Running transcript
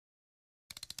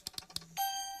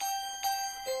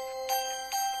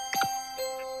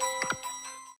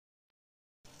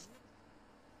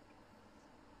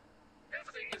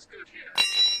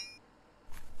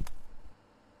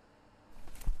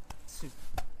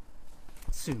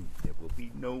Soon there will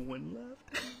be no one left.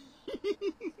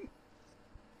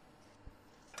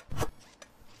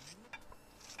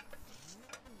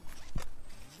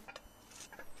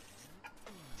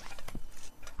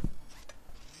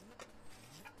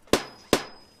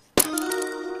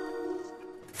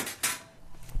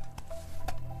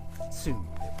 Soon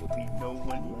there will be no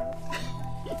one left.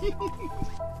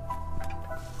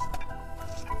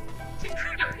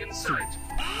 Intruder in sight.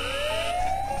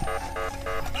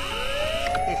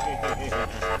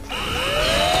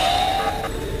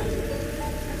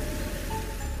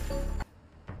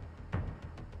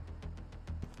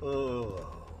 Oh,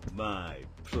 my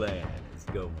plan is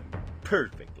going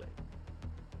perfectly.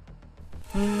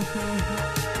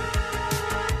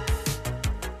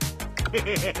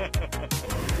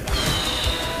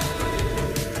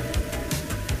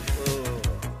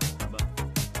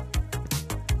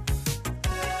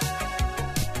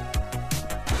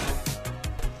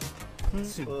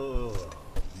 Oh,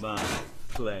 my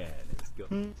plan is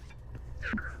going.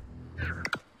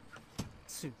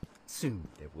 Soon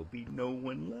there will be no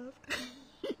one left.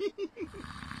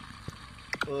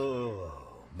 Oh,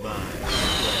 my plan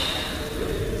is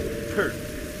going perfect.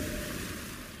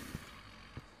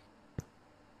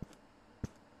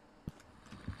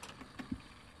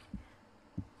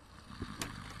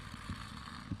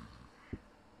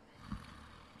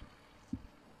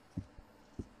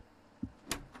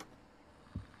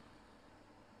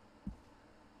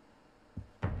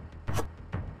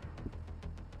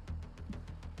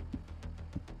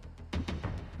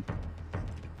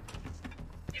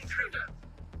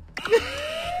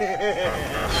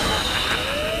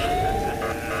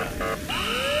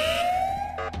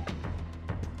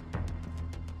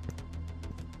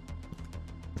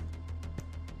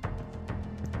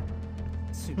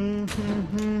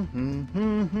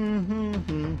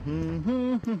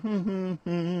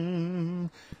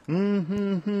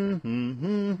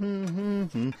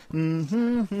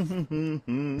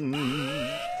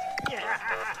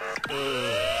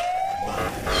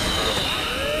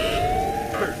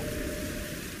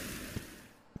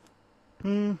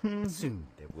 Soon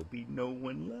there will be no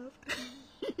one left.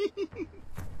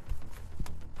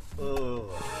 Oh,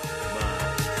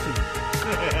 my.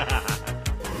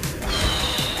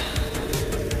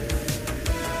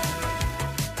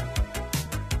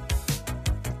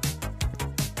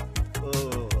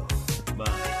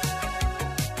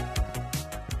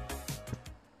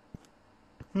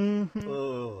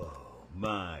 Oh,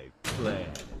 my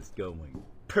plan is going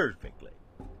perfectly.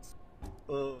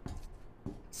 Oh,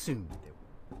 soon there.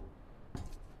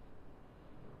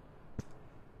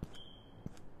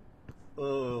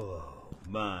 Oh,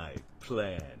 my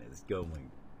plan is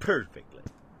going perfectly.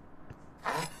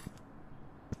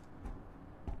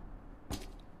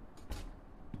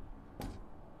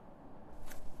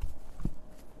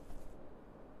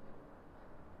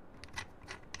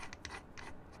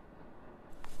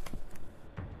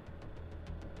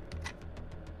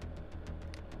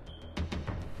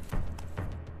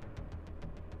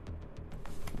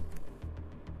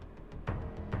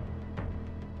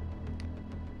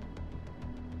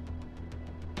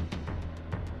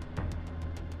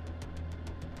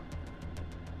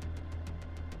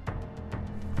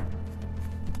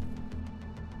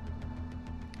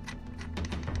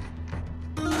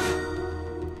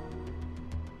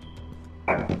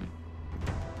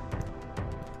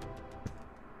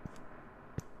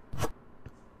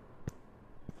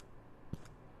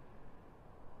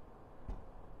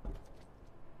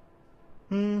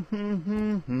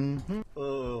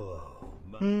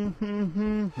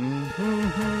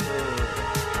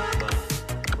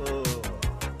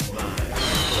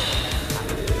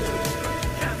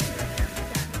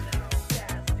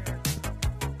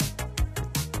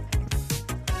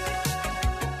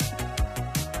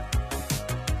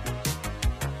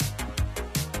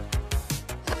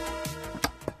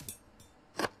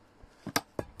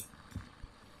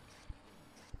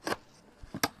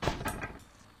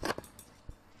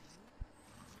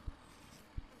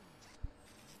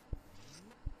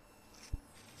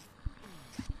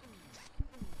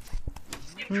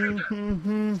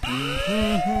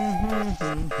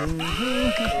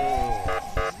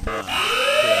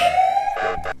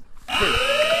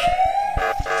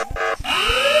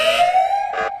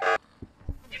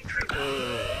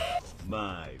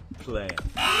 My plan.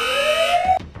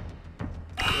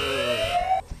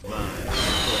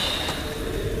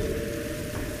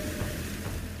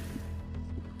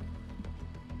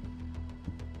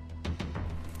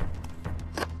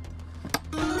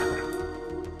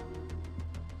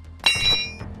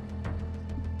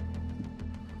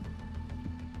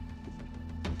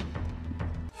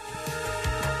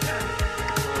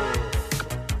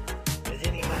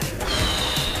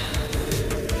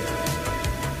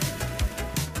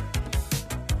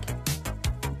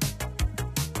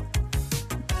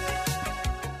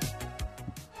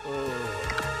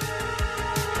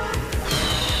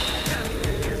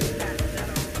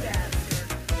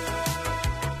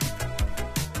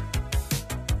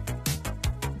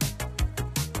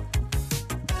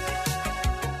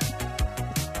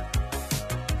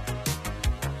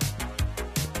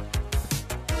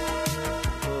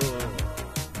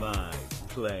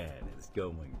 plan is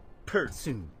going perfect.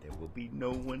 Soon there will be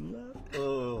no one left.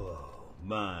 Oh,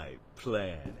 my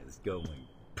plan is going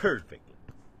perfectly.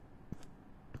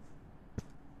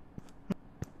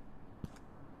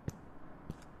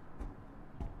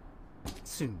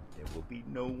 Soon there will be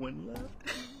no one left.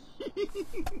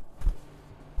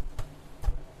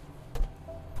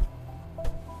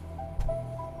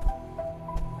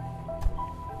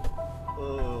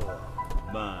 Oh,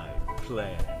 my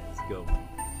plan is going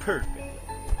perfectly.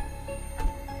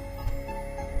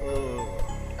 Oh,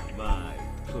 my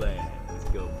plan is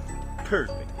going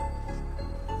perfectly.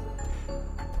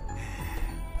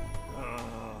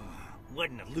 Oh,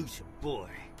 what an elusive boy.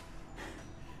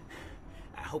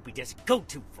 I hope he doesn't go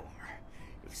too far.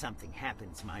 If something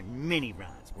happens, my mini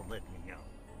rods will let me know.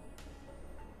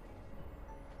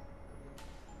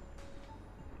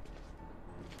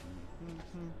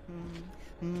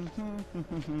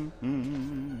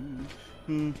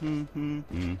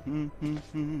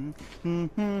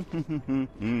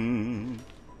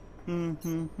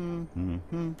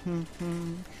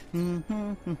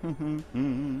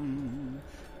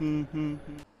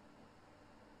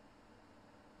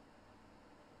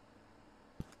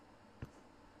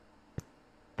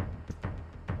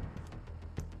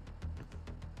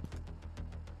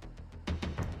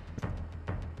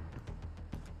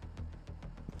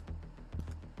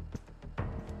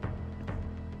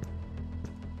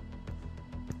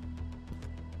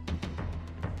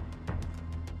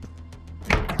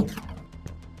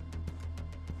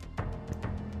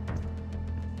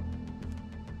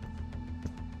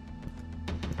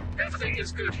 Everything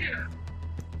is good here.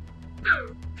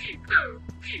 No, keep, no,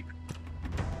 keep.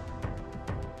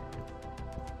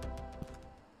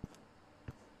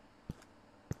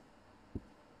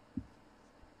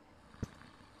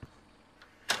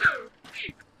 No,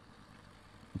 keep.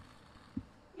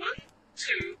 1,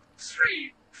 2,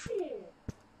 3, 4.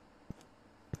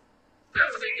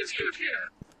 Everything is good here.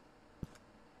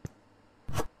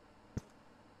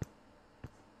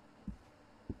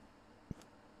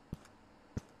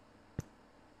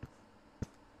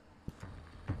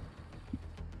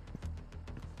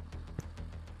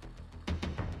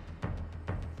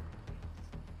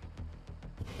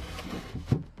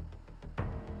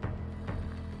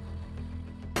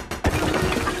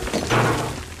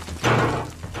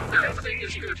 Everything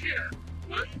is good here.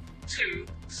 1, 2,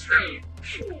 3,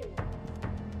 4.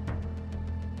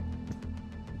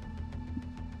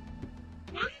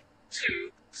 1,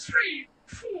 2, 3,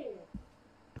 4.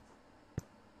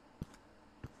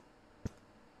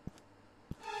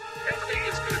 Everything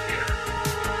is good here.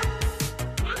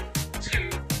 1, 2,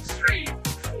 3,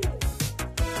 4.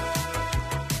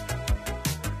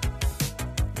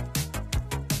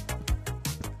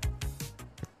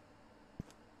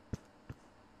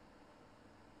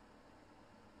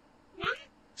 One,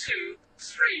 two,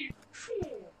 three, 4.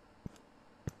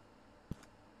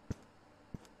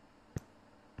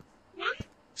 1,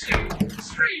 2,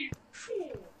 3, 4.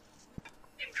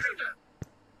 Intruder.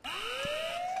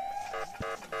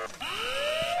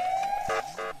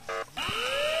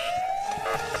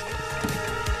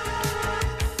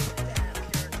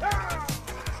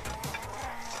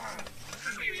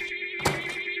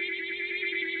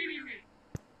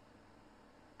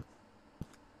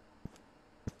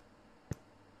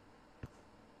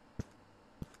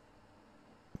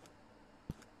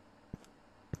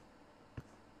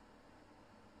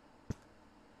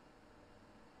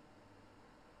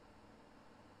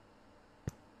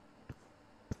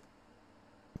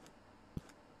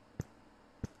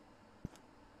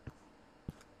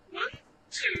 One,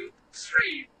 two,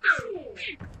 three, 4.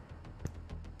 Keep.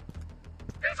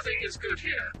 Everything is good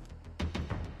here.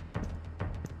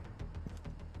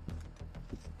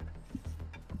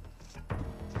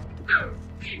 No,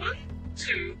 keep. 1,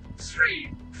 2, 3,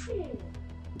 4.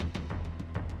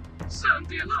 Sound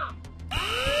the alarm.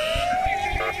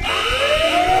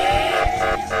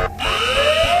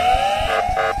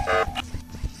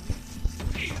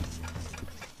 Keep.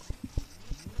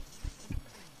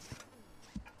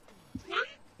 1,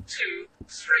 2,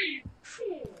 3, 4.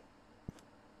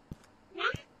 1,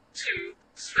 2,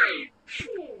 3, 4.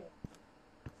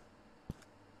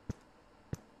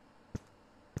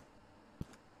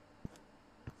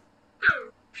 No,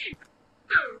 keep.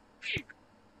 No, keep.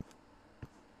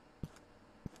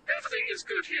 Everything is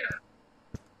good here.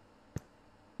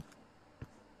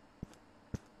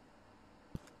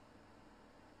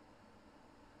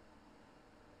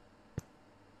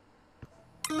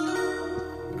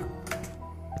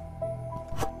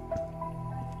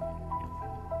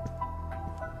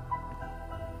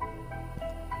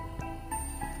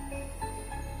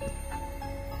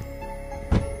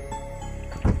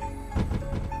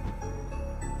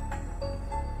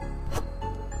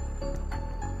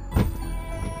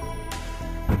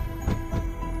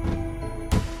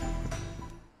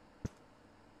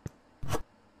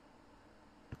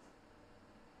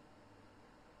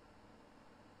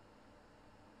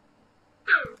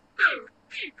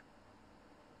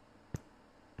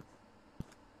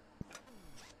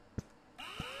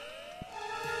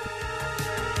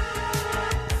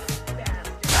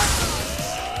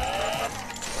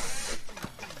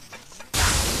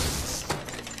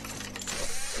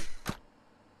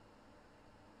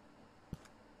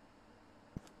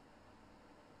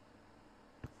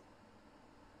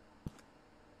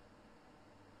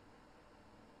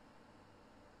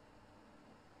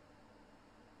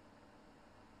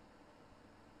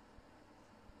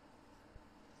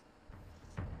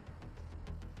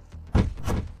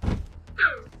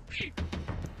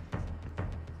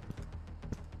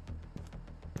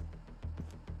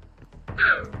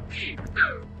 keep,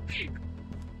 no, keep.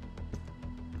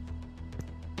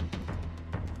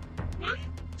 1,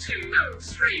 2, no,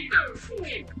 3, no, 4,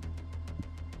 keep.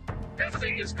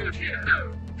 Everything is good here,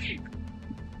 no, keep.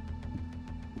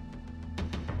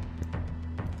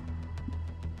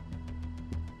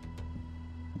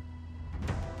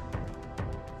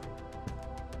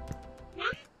 1,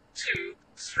 2,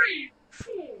 3,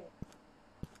 4.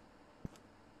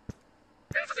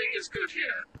 Everything is good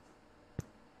here.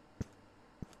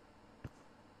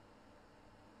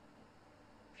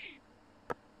 Keep.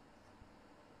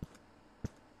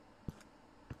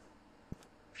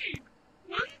 Keep.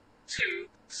 1, 2,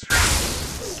 3,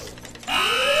 4.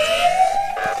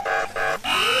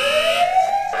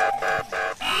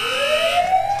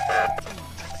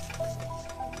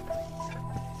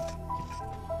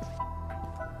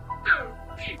 No,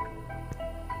 keep.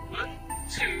 1,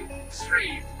 2,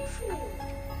 3, 4.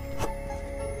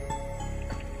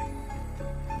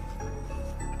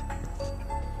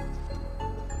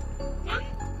 1,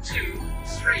 2,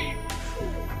 3, 4.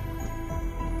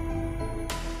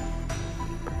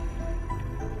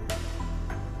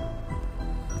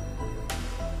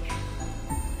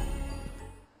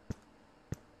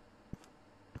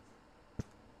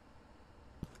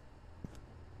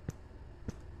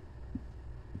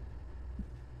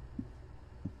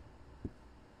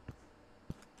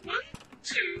 One,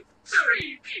 two,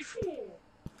 three, P4.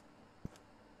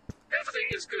 Everything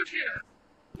is good here.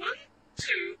 1,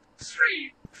 2,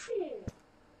 3, 4.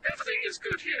 Everything is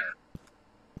good here.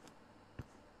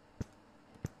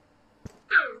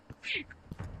 No, keep.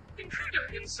 Intruder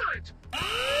in sight.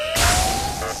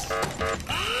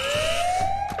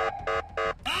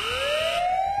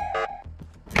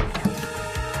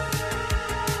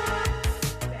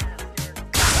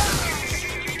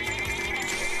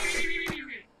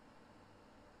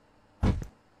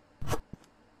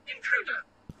 Intruder.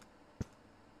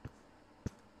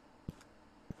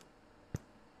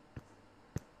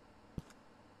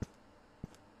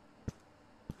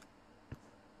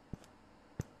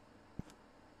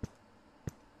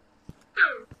 No,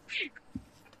 keep.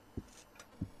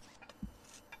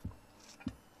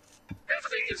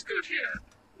 Everything is good here.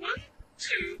 1,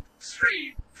 2,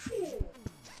 3, 4.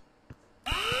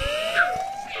 No,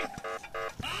 keep.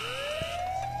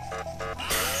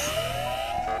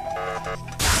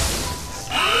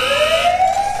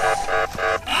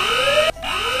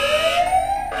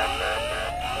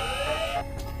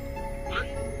 One,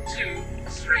 2,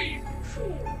 3, 4.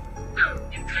 No,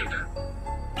 intruder.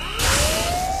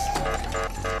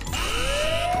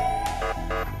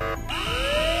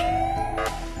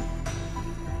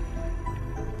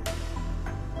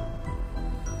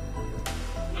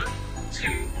 One,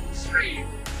 2, 3,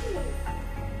 4.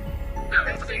 No,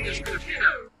 everything is good here.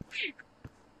 No, keep.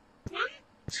 1,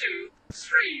 2,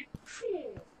 3,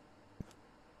 4.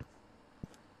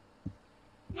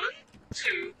 1,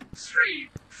 2, 3,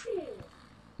 4.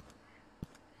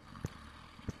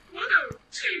 1,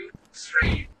 2,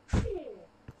 3, 4.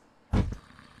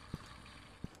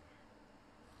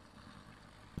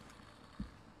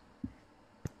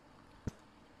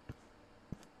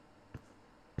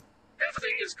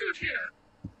 Everything is good here.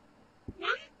 1,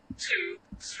 2,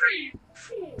 3,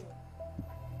 4.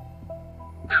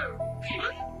 No, keep.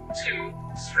 1, 2,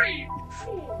 3,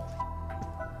 4.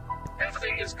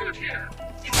 Everything is good here.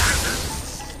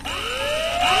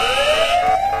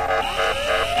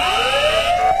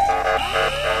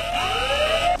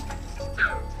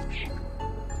 No, keep.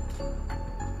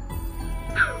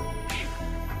 No, keep.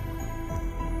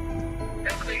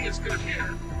 Everything is good here.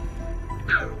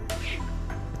 No, keep.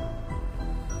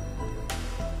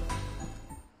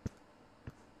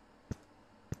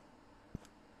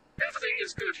 Everything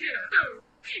is good here. No,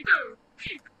 keep. No,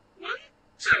 keep. 1,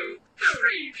 2,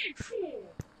 3, keep 4.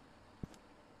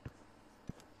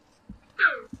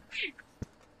 No, keep.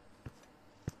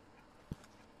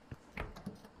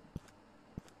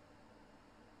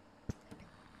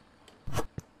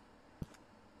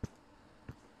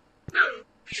 No,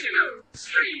 2,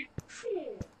 3, 4.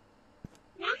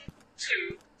 1,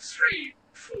 2, 3,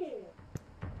 4.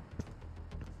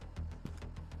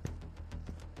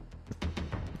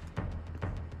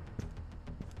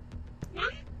 1,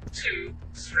 2,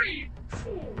 3,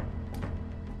 4.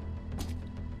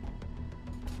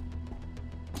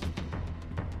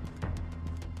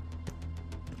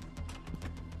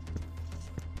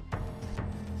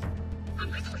 A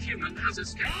little human has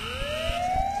escaped.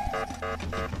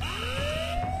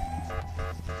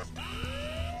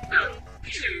 No,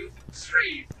 2,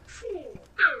 3, 4.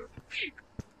 No, keep.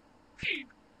 Keep.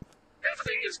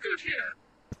 Everything is good here.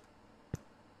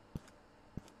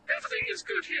 Everything is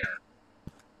good here.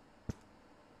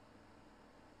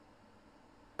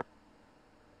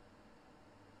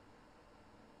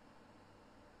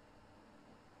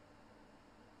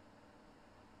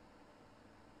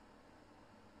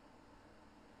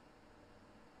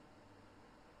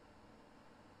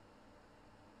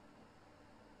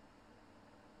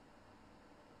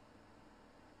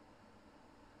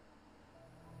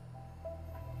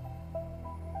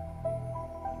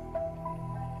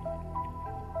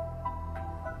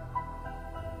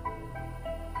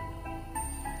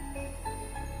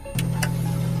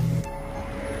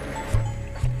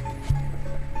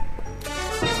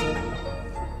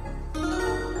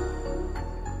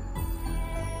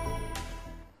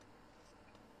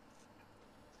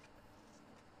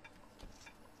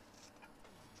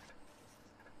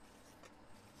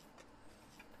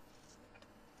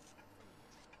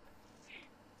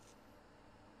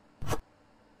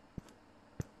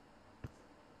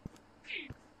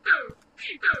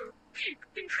 peep, no, peep,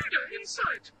 intruder in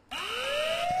sight.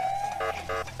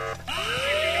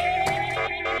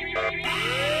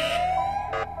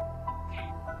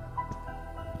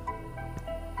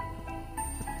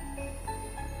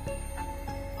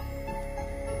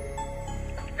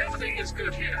 Everything is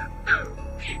good here. No,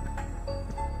 peep.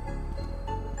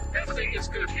 Everything is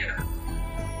good here.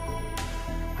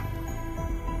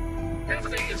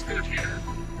 Everything is good here.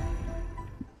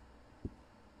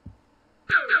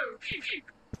 No, no, peep, peep.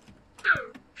 No,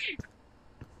 peep.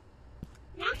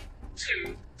 1,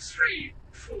 2, 3,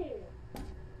 4.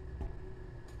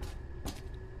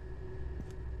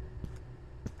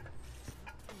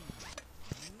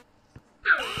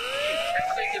 No, peep.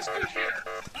 Everything is good here.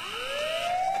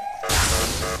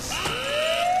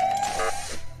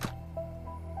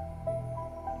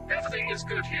 Everything is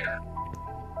good here.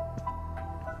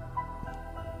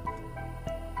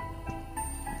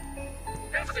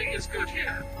 Everything is good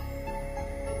here.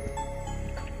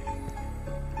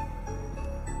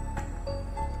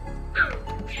 No,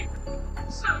 peep.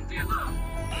 Sound the alarm.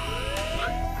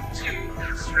 1,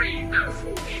 2, 3, no,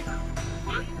 4 peep.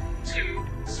 1, 2,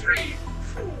 3,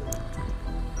 4.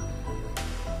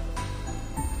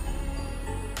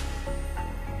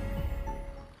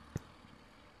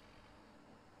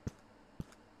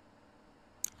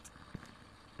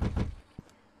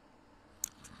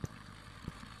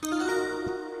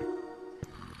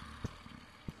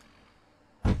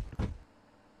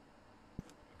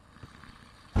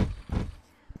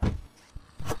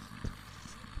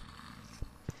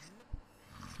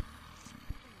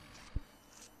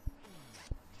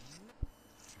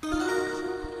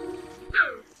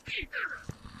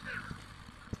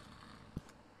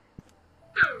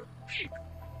 No, peep.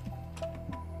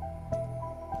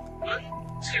 1,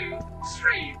 2,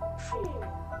 3, 4.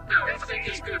 No, everything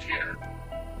is good here.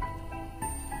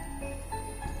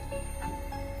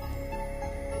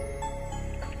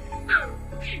 No,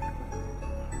 peep.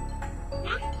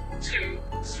 1, 2,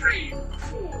 3, 4.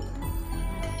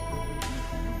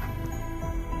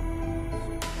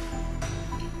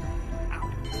 I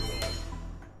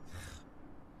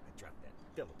dropped that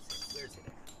Phillips. Where's it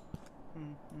at?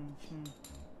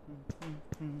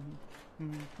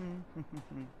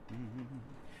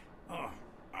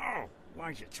 Oh,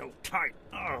 why is it so tight?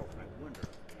 Oh, I wonder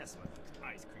if Tesla makes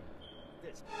ice cream like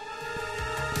this.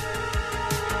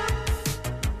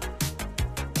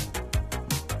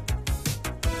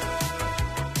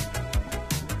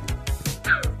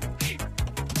 No, peep.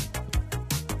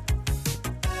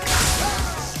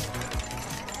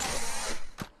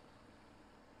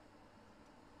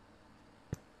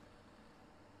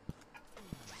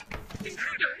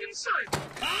 Intruder inside.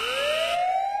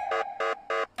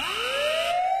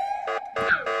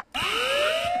 No. 1,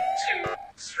 2,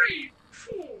 3,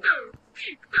 4. No.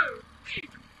 Peep. No.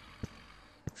 Peep.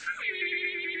 3.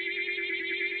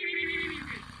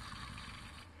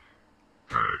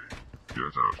 Hey,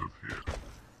 get out of here.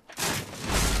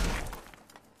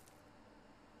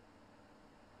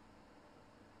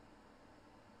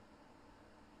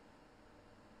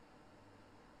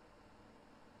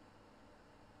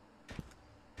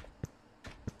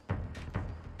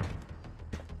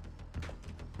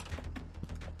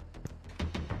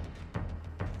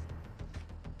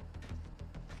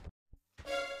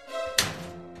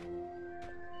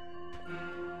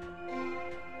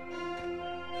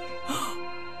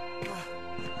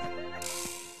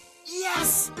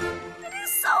 Yes! It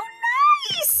is so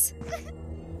nice!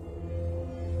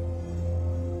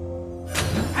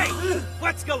 Hey,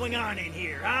 what's going on in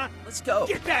here, huh? Let's go.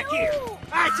 Get back here!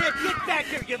 I said get back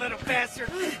here, you little bastard!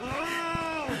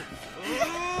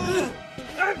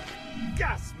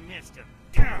 Just missed him.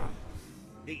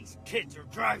 These kids are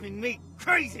driving me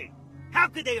crazy! How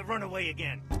could they have run away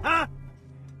again, huh?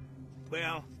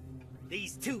 Well,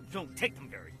 these tubes don't take them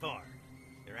very far.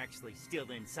 They're actually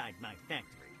still inside my factory.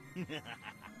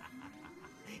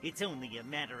 It's only a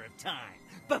matter of time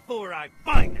before I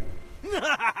find them.